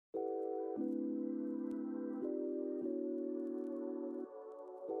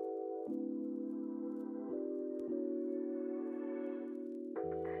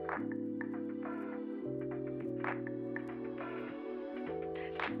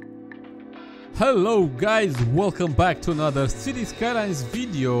Hello guys, welcome back to another City Skylines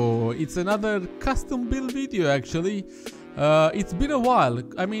video. It's another custom build video actually. It's been a while.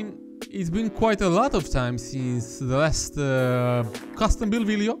 I mean, it's been quite a lot of time since the last custom build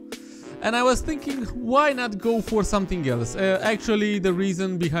video. And I was thinking, why not go for something else? Actually, the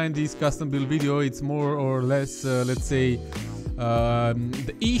reason behind this custom build video, it's more or less, let's say,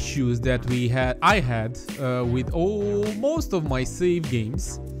 the issues that I had with most of my save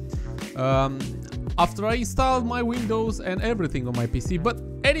games. After I installed my Windows and everything on my PC. But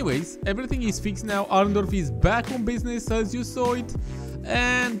anyways, everything is fixed now. Arndorf is back on business as you saw it,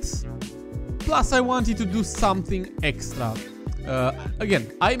 and plus I wanted to do something extra.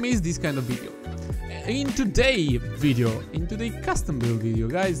 Again, I missed this kind of video. In today's custom build video,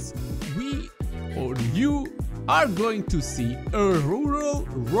 guys, you are going to see a rural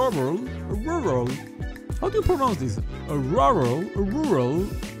how do you pronounce this? A rural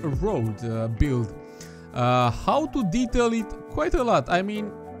road build. How to detail it quite a lot. I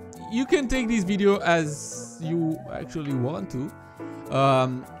mean, you can take this video as you actually want to.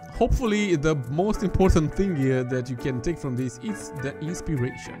 Hopefully, the most important thing here that you can take from this is the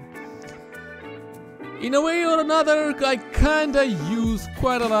inspiration. In a way or another, I kinda use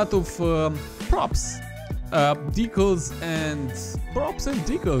quite a lot of props. Decals and props and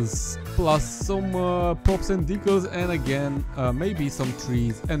decals, plus some props and decals, and again maybe some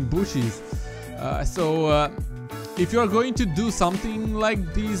trees and bushes. So if you are going to do something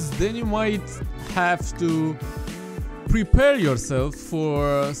like this, then you might have to prepare yourself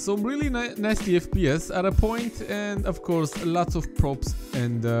for some really nasty FPS at a point, and of course lots of props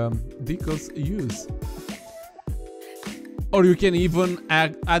and decals use. Or you can even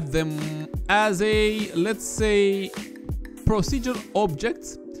add them as a, let's say, procedural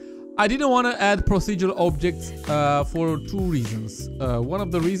objects. I didn't want to add procedural objects for two reasons. One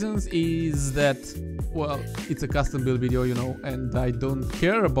of the reasons is that, well, it's a custom build video, you know, and I don't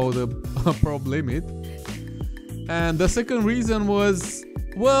care about the prop limit. And the second reason was,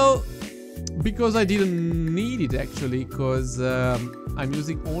 well, because I didn't need it actually, because I'm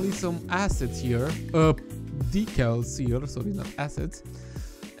using only some assets here. Decals here, sorry, not assets,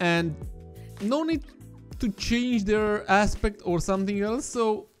 and no need to change their aspect or something else,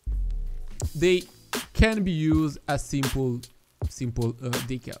 so they can be used as simple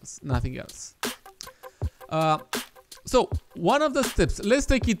decals, nothing else. So one of the steps, let's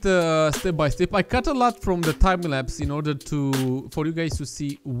take it step by step. I cut a lot from the time lapse in order for you guys to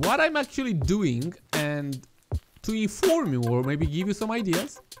see what I'm actually doing and to inform you or maybe give you some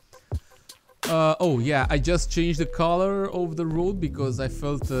ideas. Oh yeah, I just changed the color of the road because I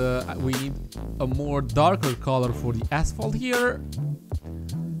felt we need a more darker color for the asphalt here.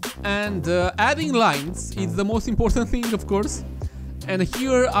 And adding lines is the most important thing, of course. And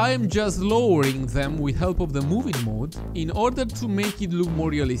here I am just lowering them with help of the moving mode in order to make it look more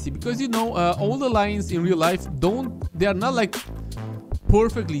realistic. Because you know, all the lines in real life they are not like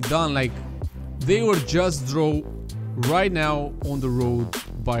perfectly done, like they were just drawn right now on the road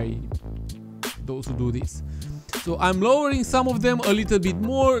by those who do this. So I'm lowering some of them a little bit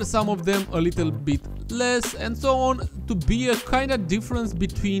more, some of them a little bit less, and so on, to be a kind of difference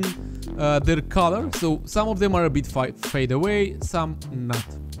between their color. So some of them are a bit fade away, some not.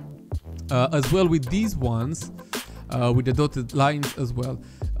 As well with these ones, with the dotted lines as well.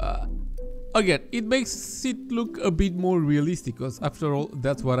 Again, it makes it look a bit more realistic, because after all,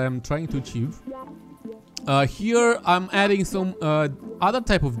 that's what I'm trying to achieve. Here I'm adding some other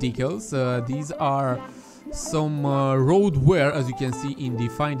type of decals. These are some road wear, as you can see in the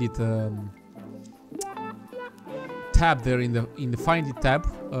Find It tab there, in the Find It tab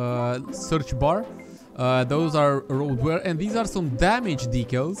search bar. Those are road wear, and these are some damage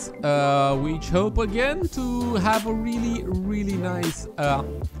decals, which help again to have a really nice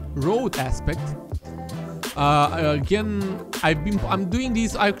road aspect. Again, I'm doing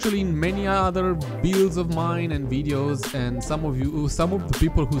this actually in many other builds of mine and videos, and some of the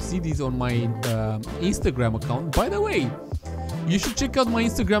people who see these on my Instagram account. By the way, you should check out my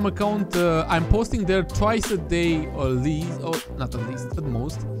Instagram account. I'm posting there twice a day, or not at least, at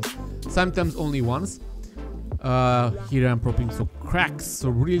most, sometimes only once. Here I'm propping some cracks, so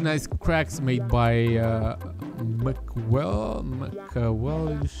really nice cracks made by McWellish.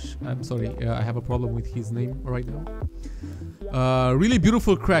 I'm sorry, I have a problem with his name right now. Really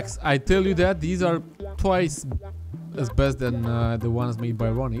beautiful cracks. I tell you that these are twice as best than the ones made by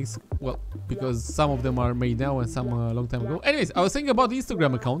Ronix. Well, because some of them are made now and some a long time ago. Anyways, I was thinking about the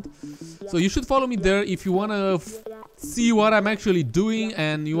Instagram account, so you should follow me there if you wanna see what I'm actually doing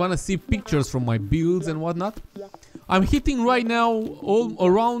and you wanna see pictures from my builds and whatnot. I'm hitting right now all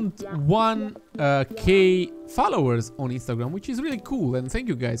around 1K followers on Instagram, which is really cool, and thank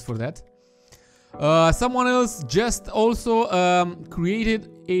you guys for that. Someone else just also created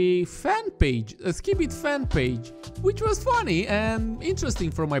a fan page, a Skibitth fan page, which was funny and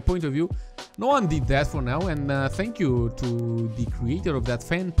interesting from my point of view. No one did that for now, and thank you to the creator of that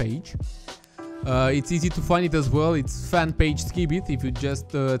fan page. It's easy to find it as well. It's fan page Skibitth if you just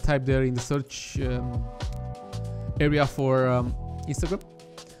type there in the search area for Instagram.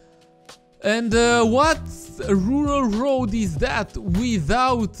 And what rural road is that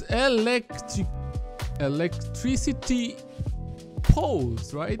without electricity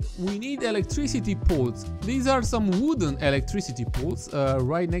poles, right? We need electricity poles. These are some wooden electricity poles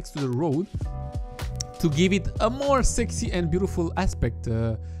right next to the road to give it a more sexy and beautiful aspect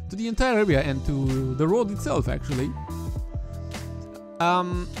to the entire area and to the road itself, actually.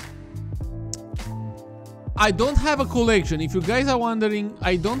 I don't have a collection. If you guys are wondering,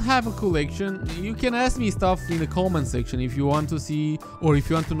 I don't have a collection. You can ask me stuff in the comment section if you want to see, or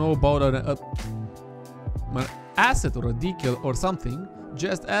if you want to know about an asset or a decal or something.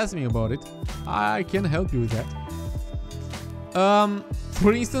 Just ask me about it. I can help you with that.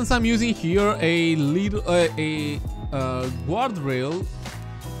 For instance, I'm using here a little guardrail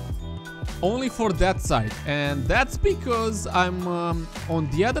only for that side, and that's because I'm on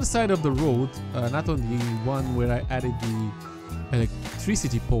the other side of the road, not on the one where I added the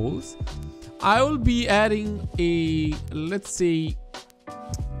electricity poles. I will be adding a, let's say,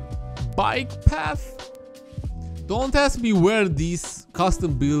 bike path. Don't ask me where this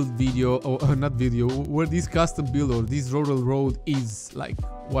custom build video, or not video, where this custom build or this rural road is, like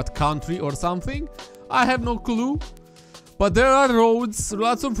what country or something. I have no clue. But there are roads,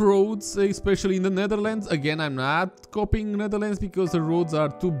 lots of roads, especially in the Netherlands. Again, I'm not copying Netherlands because the roads are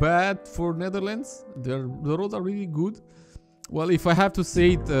too bad for Netherlands. The roads are really good. Well, if I have to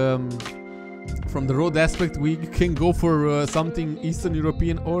say it from the road aspect, we can go for something Eastern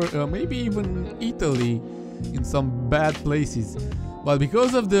European or maybe even Italy in some bad places. But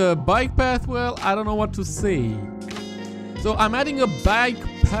because of the bike path, well, I don't know what to say. So I'm adding a bike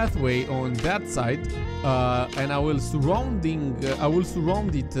pathway on that side. And I will surround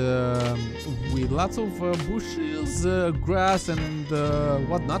it with lots of bushes, grass, and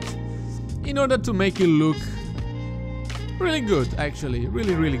whatnot, in order to make it look really good. Actually,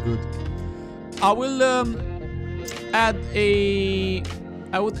 really good. I will add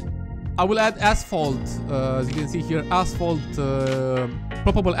asphalt. As you can see here, asphalt,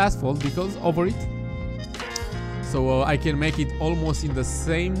 probable asphalt, because over it. So I can make it almost in the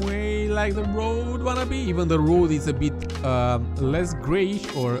same way like the road wanna be. Even the road is a bit less grayish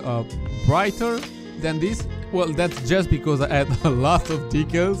or brighter than this. Well, that's just because I add a lot of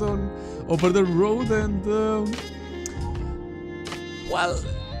decals over the road, and well,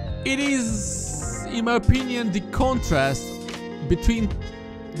 it is, in my opinion, the contrast between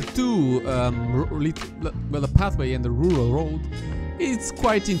the two, the pathway and the rural road, is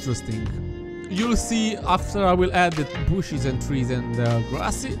quite interesting. You'll see after I will add the bushes and trees and the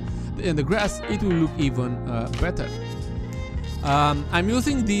grass, it will look even better. I'm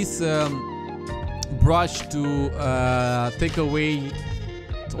using this brush to take away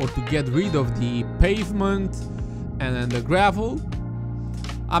or to get rid of the pavement and the gravel.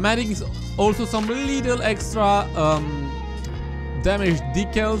 I'm adding also some little extra damaged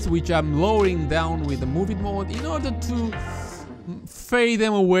decals, which I'm lowering down with the movie mode in order to fade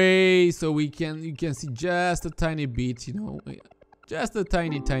them away, so you can see just a tiny bit, you know, just a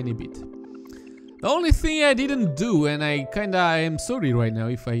tiny bit. The only thing I didn't do, and I am sorry right now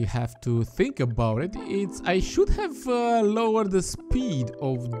if I have to think about it, it's I should have lowered the speed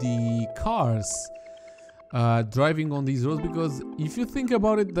of the cars driving on these roads, because if you think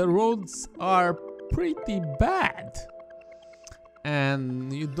about it, the roads are pretty bad.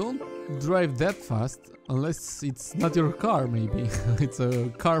 And you don't drive that fast unless it's not your car, maybe. It's a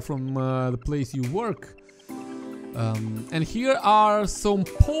car from the place you work. And here are some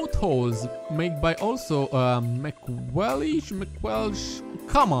potholes made by also McWelsh,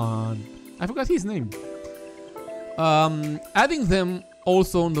 come on, I forgot his name. Adding them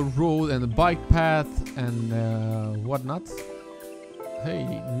also on the road and the bike path and whatnot. Hey,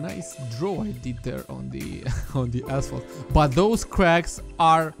 nice draw I did there on the on the asphalt. But those cracks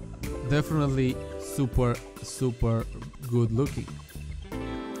are definitely super good looking.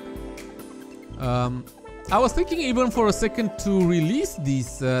 I was thinking even for a second to release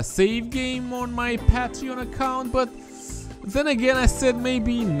this save game on my Patreon account, but then again I said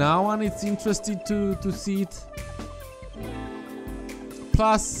maybe no one is interested to see it.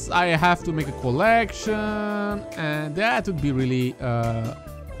 plus I have to make a collection, and that would be really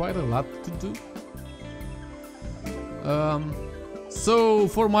quite a lot to do. So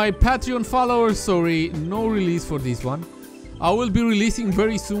for my Patreon followers, sorry, no release for this one. I will be releasing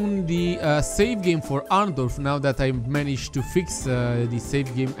very soon the save game for Arndorf, now that I managed to fix the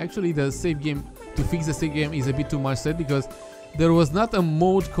save game. Actually, the save game, to fix the save game is a bit too much said, because there was not a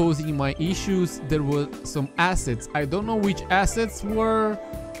mode causing my issues, there were some assets. I don't know which assets were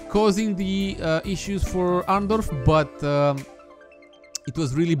causing the issues for Arndorf, but it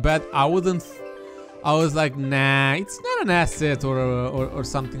was really bad. I was like, nah, it's not an asset or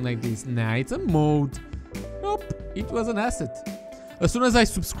something like this. Nah, it's a mode. Nope, it was an asset. As soon as I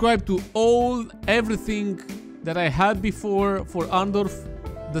subscribed to everything that I had before for Arndorf,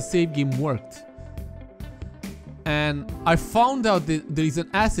 the save game worked. And I found out that there is an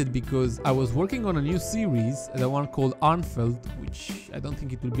asset because I was working on a new series, the one called Arnfeld, which I don't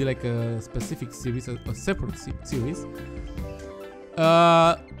think it will be like a specific series, a separate series.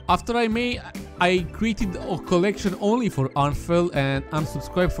 After I created a collection only for Arnfeld and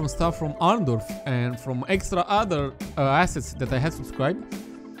unsubscribed from stuff from Arndorf and from extra other assets that I had subscribed.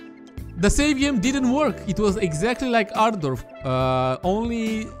 The save game didn't work. It was exactly like Arndorf,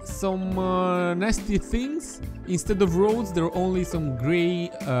 only some nasty things. Instead of roads, there were only some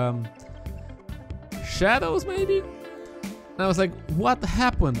gray shadows maybe. And I was like, what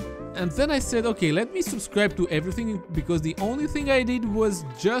happened? And then I said, okay, let me subscribe to everything, because the only thing I did was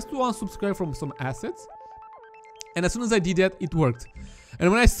just to unsubscribe from some assets. And as soon as I did that, it worked. And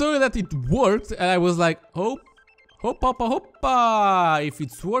when I saw that it worked, I was like, hoppa, if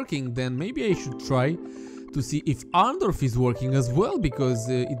it's working, then maybe I should try to see if Arndorf is working as well, because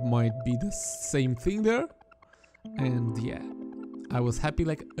it might be the same thing there. And yeah, I was happy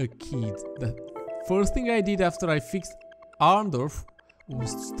like a kid. The first thing I did after I fixed Arndorf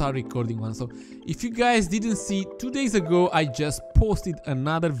was to start recording one. So if you guys didn't see, 2 days ago I just posted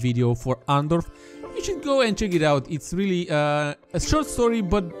another video for Arndorf. You should go and check it out. It's really a short story,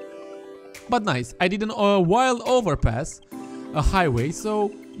 but nice. I did a wild overpass, a highway,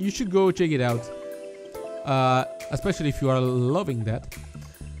 so you should go check it out, especially if you are loving that.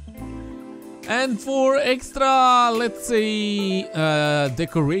 And for extra, let's say,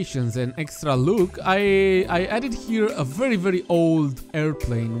 decorations and extra look, I added here a very old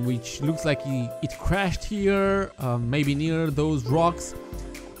airplane, which looks like it crashed here, maybe near those rocks.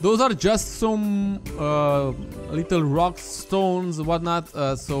 Those are just some little rocks, stones, whatnot,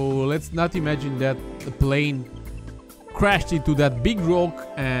 so let's not imagine that the plane crashed into that big rock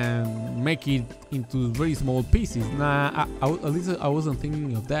and make it into very small pieces. Nah, at least I wasn't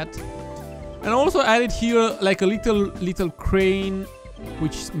thinking of that. And also added here like a little crane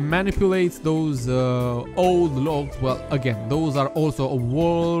which manipulates those old logs. Well, again, those are also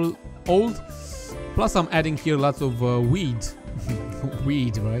old. Plus I'm adding here lots of weed.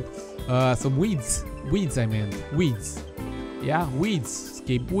 Weed, right? Some weeds. I meant. Weeds. Yeah, weeds.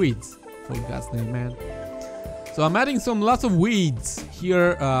 Escape weeds. For God's name, man. So I'm adding lots of weeds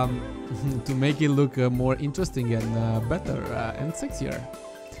here to make it look more interesting and better and sexier.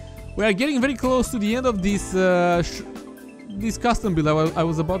 We are getting very close to the end of this this custom build. I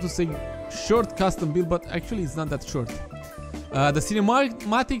was about to say short custom build, but actually it's not that short. The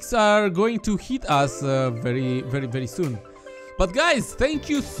cinematics are going to hit us very soon. But guys, thank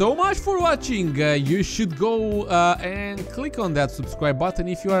you so much for watching. You should go and click on that subscribe button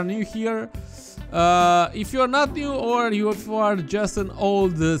if you are new here. If you are not new, or if you are just an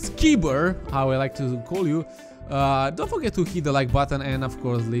old skibber, how I like to call you, don't forget to hit the like button and of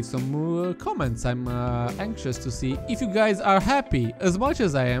course leave some comments. I'm anxious to see if you guys are happy as much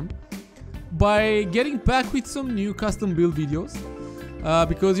as I am by getting back with some new custom build videos,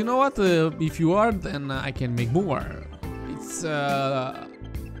 because you know what, if you are, then I can make more. It's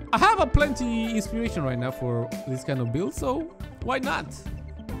I have a plenty inspiration right now for this kind of build, so why not?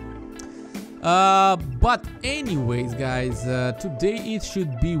 But anyways guys, today it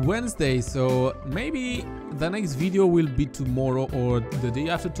should be Wednesday, so maybe the next video will be tomorrow or the day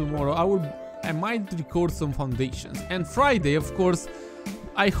after tomorrow. I might record some foundations, and Friday, of course,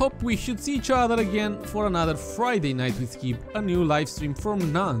 I hope we should see each other again for another Friday night with Skib, a new live stream from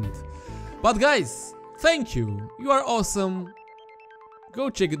Nantes. But guys, thank you, you are awesome. Go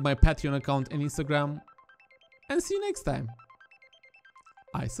check out my Patreon account and Instagram, and see you next time.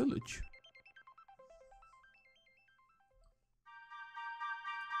 I salute you.